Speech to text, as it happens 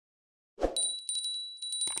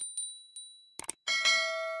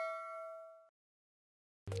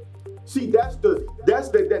See, that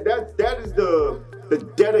is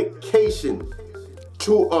the dedication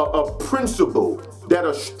to a principle that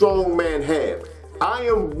a strong man has. I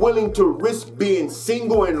am willing to risk being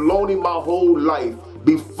single and lonely my whole life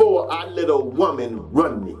before I let a woman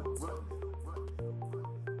run me.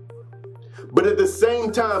 But at the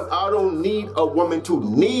same time, I don't need a woman to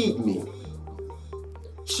need me.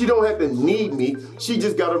 She don't have to need me. She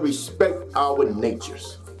just got to respect our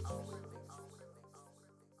natures.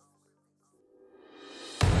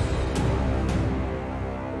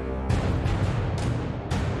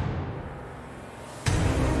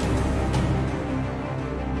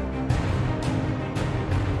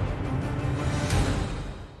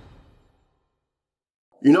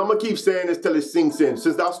 You know, I'm going to keep saying this till it sinks in.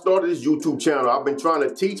 Since I started this YouTube channel, I've been trying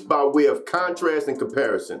to teach by way of contrast and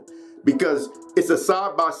comparison, because it's a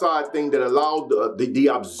side-by-side thing that allows the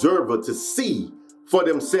observer to see for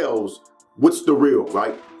themselves what's the real,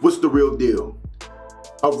 right? What's the real deal?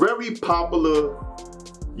 A very popular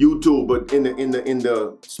YouTuber in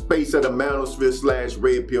the space of the manosphere /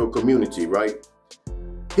 red pill community, right?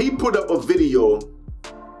 He put up a video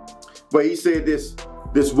where he said this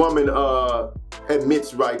woman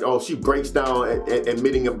admits, right, she breaks down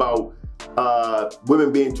admitting about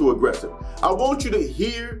women being too aggressive. I want you to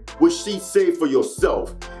hear what she said for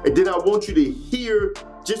yourself, and then I want you to hear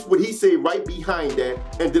just what he said right behind that,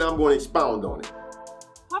 and then I'm going to expound on it.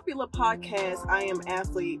 Popular podcast I Am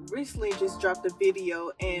Athlete recently just dropped a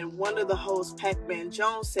video, and one of the hosts, Pac-Man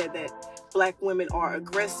Jones, said that black women are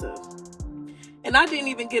aggressive. And I didn't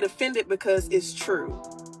even get offended because it's true.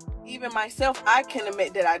 Even myself, I can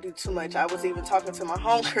admit that I do too much. I was even talking to my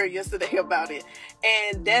homegirl yesterday about it.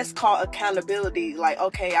 And that's called accountability. Like,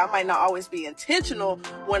 okay, I might not always be intentional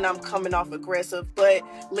when I'm coming off aggressive, but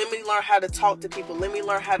let me learn how to talk to people. Let me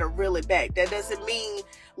learn how to reel it back. That doesn't mean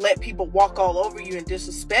let people walk all over you and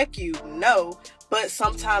disrespect you. No, but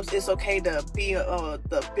sometimes it's okay to be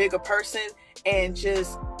the bigger person and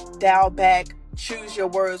just dial back, choose your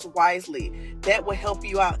words wisely. That will help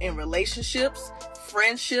you out in relationships,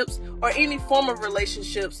 friendships, or any form of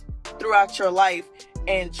relationships throughout your life.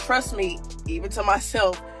 And trust me, even to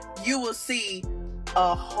myself, you will see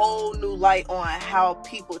a whole new light on how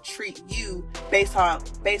people treat you based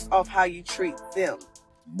off how you treat them.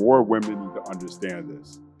 More women need to understand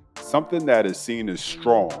this. Something that is seen as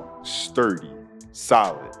strong, sturdy,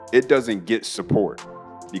 solid, it doesn't get support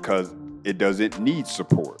because it doesn't need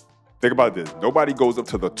support. Think about this. Nobody goes up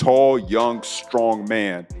to the tall, young, strong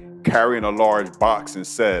man carrying a large box and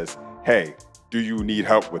says, hey, do you need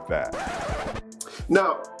help with that?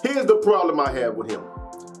 Now, here's the problem I have with him.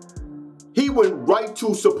 He went right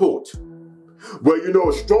to support. Well, you know,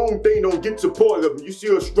 a strong thing don't get support. If you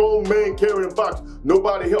see a strong man carrying a box,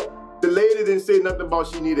 nobody help. The lady didn't say nothing about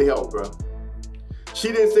she needed help, bro.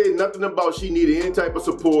 She didn't say nothing about she needed any type of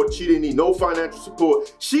support. She didn't need no financial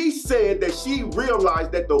support. She said that she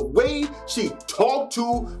realized that the way she talked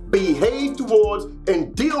to, behaved towards,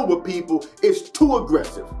 and deal with people is too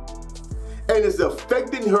aggressive. And it's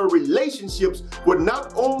affecting her relationships with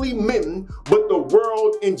not only men, but the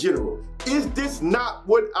world in general. Is this not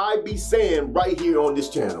what I be saying right here on this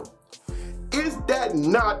channel? Is that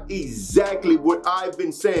not exactly what I've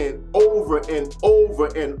been saying over and over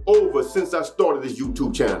and over since I started this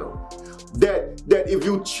YouTube channel? That if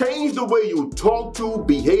you change the way you talk to,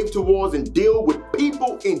 behave towards, and deal with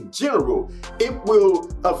people in general, it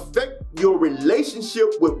will affect your relationship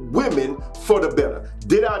with women for the better.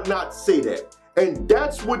 Did I not say that? And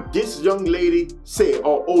that's what this young lady said,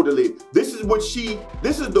 or older lady. This is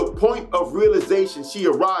the point of realization she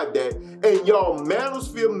arrived at. And y'all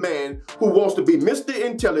manosphere man who wants to be Mr.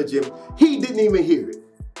 Intelligent, he didn't even hear it.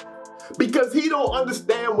 Because he don't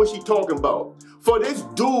understand what she's talking about. For this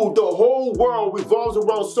dude, the whole world revolves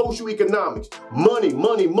around social economics. Money,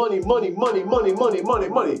 money, money, money, money, money, money, money,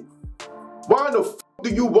 money. Why in the f do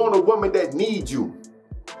you want a woman that needs you?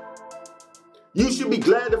 You should be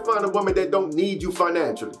glad to find a woman that don't need you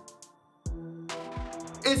financially.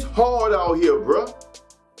 It's hard out here, bruh.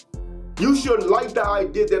 You should like the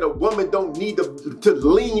idea that a woman don't need to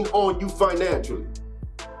lean on you financially.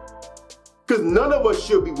 Because none of us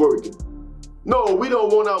should be working. No, we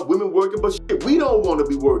don't want our women working, but shit, we don't want to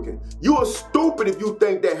be working. You are stupid if you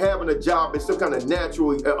think that having a job is some kind of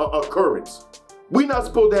natural occurrence. We're not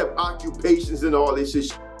supposed to have occupations and all this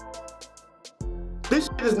shit. This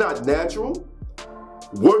shit is not natural.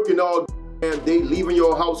 Working all damn day, leaving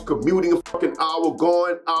your house, commuting a fucking hour,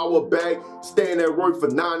 going hour back, staying at work for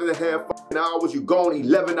 9.5 fucking hours. You gone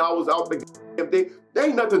 11 hours out the damn day. There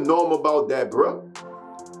ain't nothing normal about that, bro.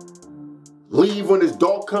 Leave when it's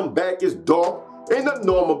dark, come back, it's dark. Ain't nothing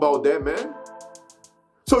normal about that, man.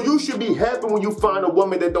 So you should be happy when you find a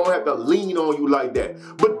woman that don't have to lean on you like that.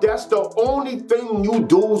 But that's the only thing you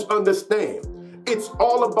dudes understand. It's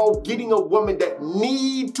all about getting a woman that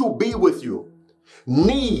need to be with you.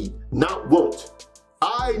 Need, not want.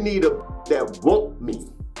 I need a that want me.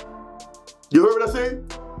 You heard what I said?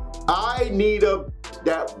 I need a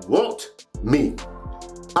that want me.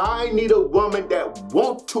 I need a woman that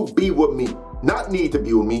want to be with me, not need to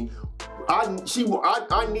be with me. I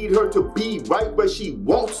need her to be right where she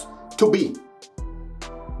wants to be,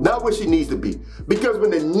 not where she needs to be. Because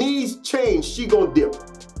when the needs change, she gonna dip.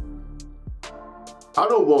 I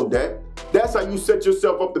don't want that. That's how you set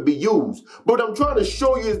yourself up to be used. But what I'm trying to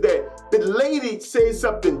show you is that the lady said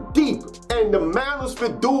something deep, and the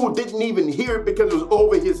manosphere dude didn't even hear it because it was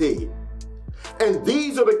over his head. And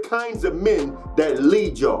these are the kinds of men that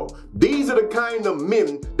lead y'all. These are the kind of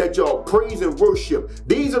men that y'all praise and worship.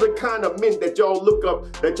 These are the kind of men that y'all look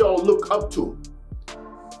up to.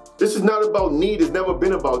 This is not about need. It's never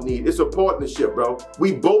been about need. It's a partnership, bro.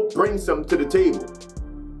 We both bring something to the table.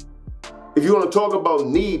 If you want to talk about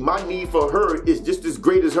need, my need for her is just as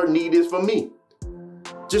great as her need is for me.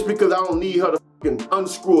 Just because I don't need her to fucking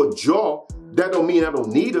unscrew a jaw, that don't mean I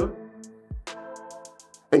don't need her.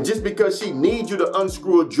 And just because she needs you to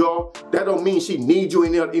unscrew a jaw, that don't mean she needs you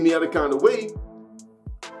in any other kind of way.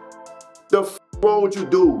 The f wrong with you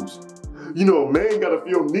dudes? You know, a man gotta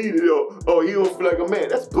feel needed or he don't feel like a man.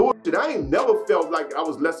 That's bullshit. I ain't never felt like I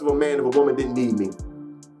was less of a man if a woman didn't need me.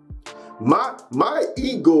 My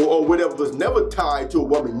ego or whatever was never tied to a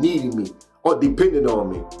woman needing me or depending on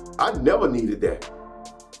me. I never needed that.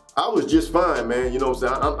 I was just fine, man. You know what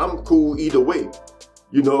I'm saying? I'm cool either way,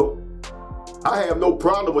 you know? I have no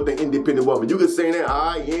problem with an independent woman. You can say that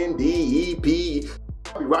I-N-D-E-P.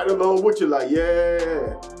 I'll be right along with you like,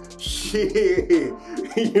 yeah, shit.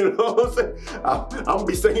 You know what I'm saying? I'm gonna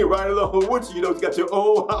be singing right along with you. You know, you got your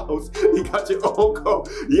own house. You got your own car.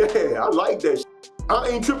 Yeah, I like that shit. I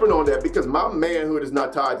ain't tripping on that because my manhood is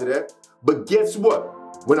not tied to that. But guess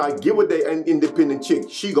what? When I get with that independent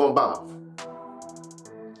chick, she gonna bow.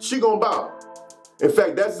 She gonna bow. In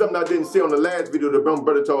fact, that's something I didn't say on the last video. The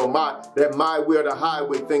brother told that my way or the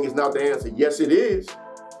highway thing is not the answer. Yes, it is.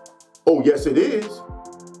 Oh, yes, it is.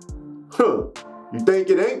 Huh. You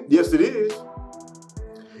think it ain't? Yes, it is.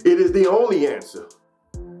 It is the only answer.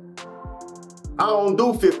 I don't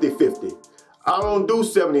do 50-50. I don't do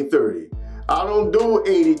 70-30. I don't do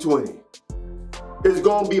 80-20. It's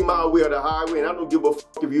gonna be my way or the highway, and I don't give a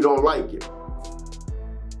fuck if you don't like it.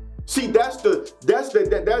 See, that is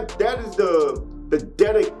the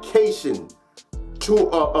dedication to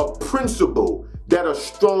a principle that a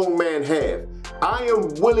strong man have. I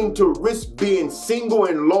am willing to risk being single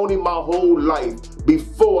and lonely my whole life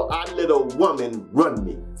before I let a woman run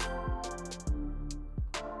me.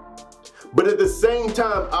 But at the same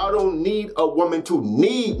time, I don't need a woman to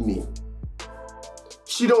need me.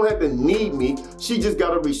 She don't have to need me. She just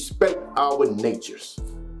gotta respect our natures.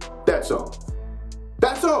 That's all.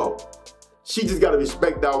 That's all. She just gotta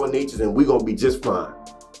respect our natures and we're gonna be just fine.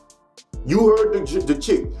 You heard the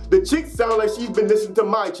chick. The chick sound like she's been listening to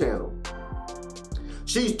my channel.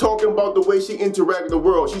 She's talking about the way she interacts with the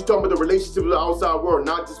world. She's talking about the relationship with the outside world,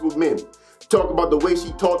 not just with men. Talk about the way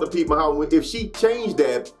she talk to people, how if she changed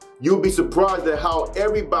that, you'll be surprised at how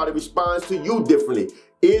everybody responds to you differently.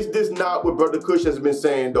 Is this not what Brother Kush has been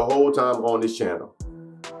saying the whole time on this channel?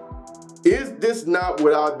 Is this not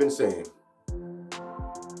what I've been saying?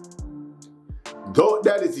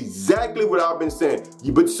 That is exactly what I've been saying.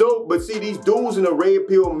 But see, these dudes in the red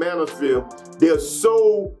pill manosphere, they're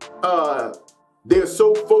so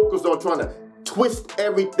focused on trying to twist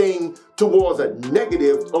everything towards a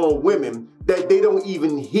negative on women that they don't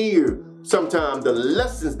even hear sometimes the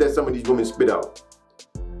lessons that some of these women spit out.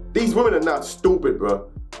 These women are not stupid, bro.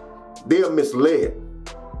 They are misled.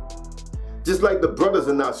 Just like the brothers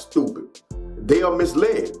are not stupid. They are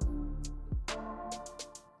misled.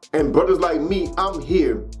 And brothers like me, I'm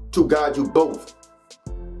here to guide you both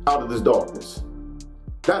out of this darkness.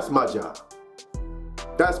 That's my job.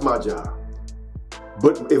 That's my job.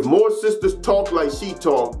 But if more sisters talk like she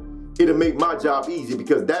talk, it'll make my job easy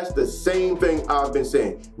because that's the same thing I've been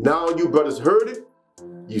saying. Now you brothers heard it.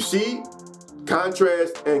 You see,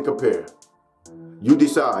 contrast and compare. You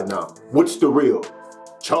decide now, what's the real?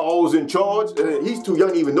 Charles in charge? He's too young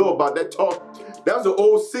to even know about that talk. That was an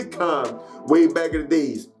old sitcom way back in the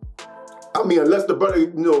days. I mean, unless the brother,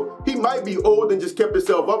 you know, he might be old and just kept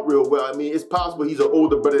himself up real well. I mean, it's possible he's an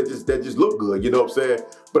older brother that just look good, you know what I'm saying?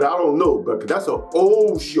 But I don't know, bro, 'cause that's an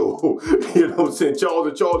old show. You know what I'm saying? Charles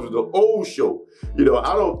in Charge was an old show. You know,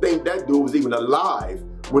 I don't think that dude was even alive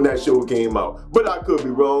when that show came out. But I could be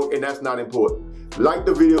wrong, and that's not important. Like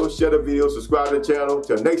the video, share the video, subscribe to the channel.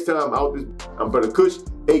 Till next time, I'm Brother Kush,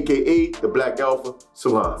 aka the Black Alpha.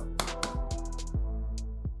 Salam.